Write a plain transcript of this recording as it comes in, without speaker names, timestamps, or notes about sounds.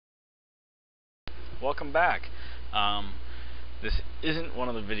welcome back. This isn't one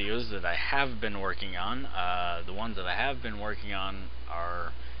of the videos that I have been working on. The ones that I have been working on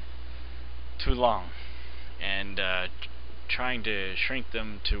are too long, and trying to shrink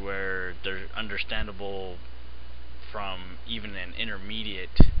them to where they're understandable from even an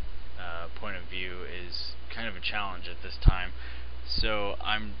intermediate point of view is kind of a challenge at this time. So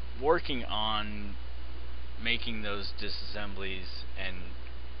I'm working on making those disassemblies and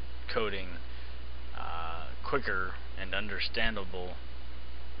coding quicker and understandable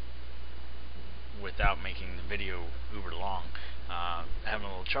without making the video uber long. Having a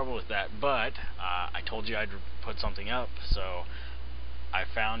little trouble with that, but I told you I'd put something up, so I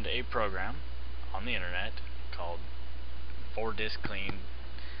found a program on the internet called 4Disk Clean.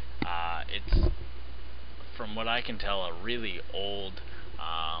 It's, from what I can tell, a really old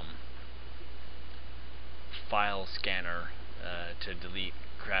file scanner to delete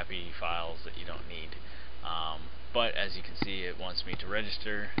crappy files that you don't need. But as you can see, it wants me to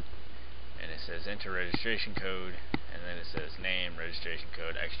register, and it says enter registration code, and then it says name, registration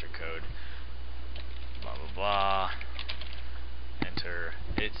code, extra code, blah blah blah, enter.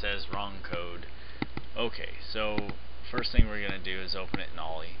 It says wrong code. Okay, so first thing we're going to do is open it in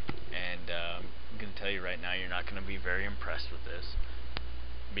Ollie, and I'm going to tell you right now, you're not going to be very impressed with this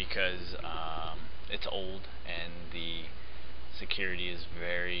because it's old and the security is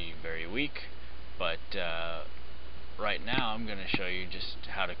very, very weak. But right now I'm going to show you just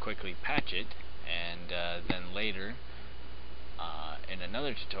how to quickly patch it, and then later in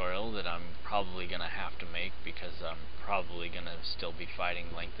another tutorial that I'm probably going to have to make because I'm probably going to still be fighting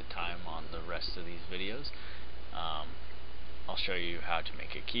length of time on the rest of these videos, I'll show you how to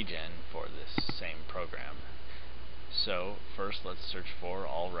make a keygen for this same program. So first let's search for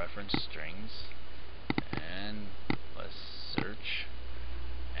all reference strings, and let's search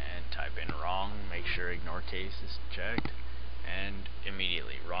and type in wrong, make sure ignore case is checked, and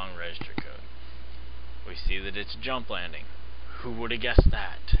immediately wrong register code. We see that it's jump landing. Who would have guessed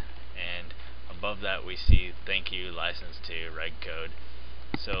that? And above that we see thank you, license to, reg code.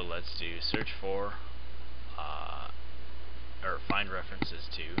 So let's do search for or find references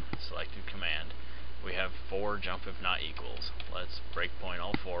to, selected command. We have 4 jump if not equals. Let's breakpoint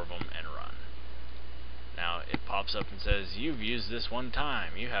all 4 of them and run. Now it pops up and says you've used this one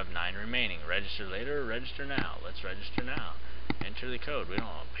time, you have 9 remaining, register later or register now. Let's register now. Enter the code. We don't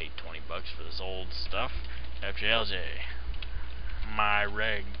want to pay 20 bucks for this old stuff. FJLJ, my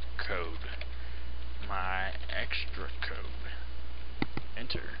reg code, my extra code.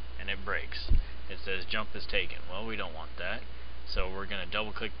 Enter, and it breaks. It says jump is taken. Well, we don't want that, so we're going to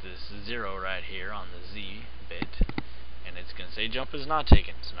double click this 0 right here on the Z bit, and it's going to say jump is not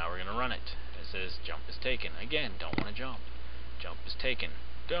taken. So now we're going to run it. It says jump is taken. Again, don't want to jump. Jump is taken.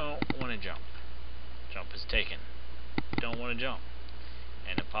 Don't want to jump. Jump is taken. Don't want to jump.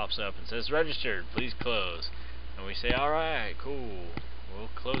 And it pops up and says registered, please close. And we say alright, cool, we'll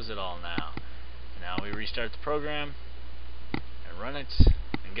close it all now. And now we restart the program and run it,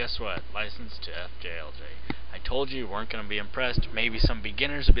 and guess what? License to FJLJ. I told you weren't going to be impressed. Maybe some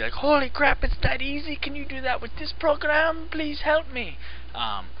beginners will be like, holy crap, it's that easy, can you do that with this program? Please help me.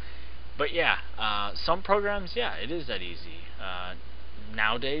 But yeah, some programs, yeah, it is that easy.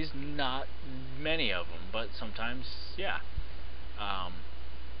 Nowadays, not many of them, but sometimes, yeah.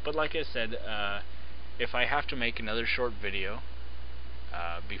 But like I said, if I have to make another short video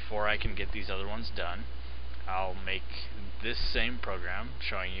before I can get these other ones done, I'll make this same program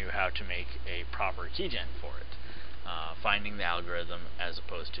showing you how to make a proper keygen for it, finding the algorithm as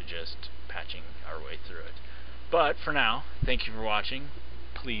opposed to just patching our way through it. But for now, thank you for watching.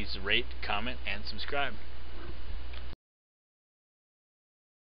 Please rate, comment, and subscribe.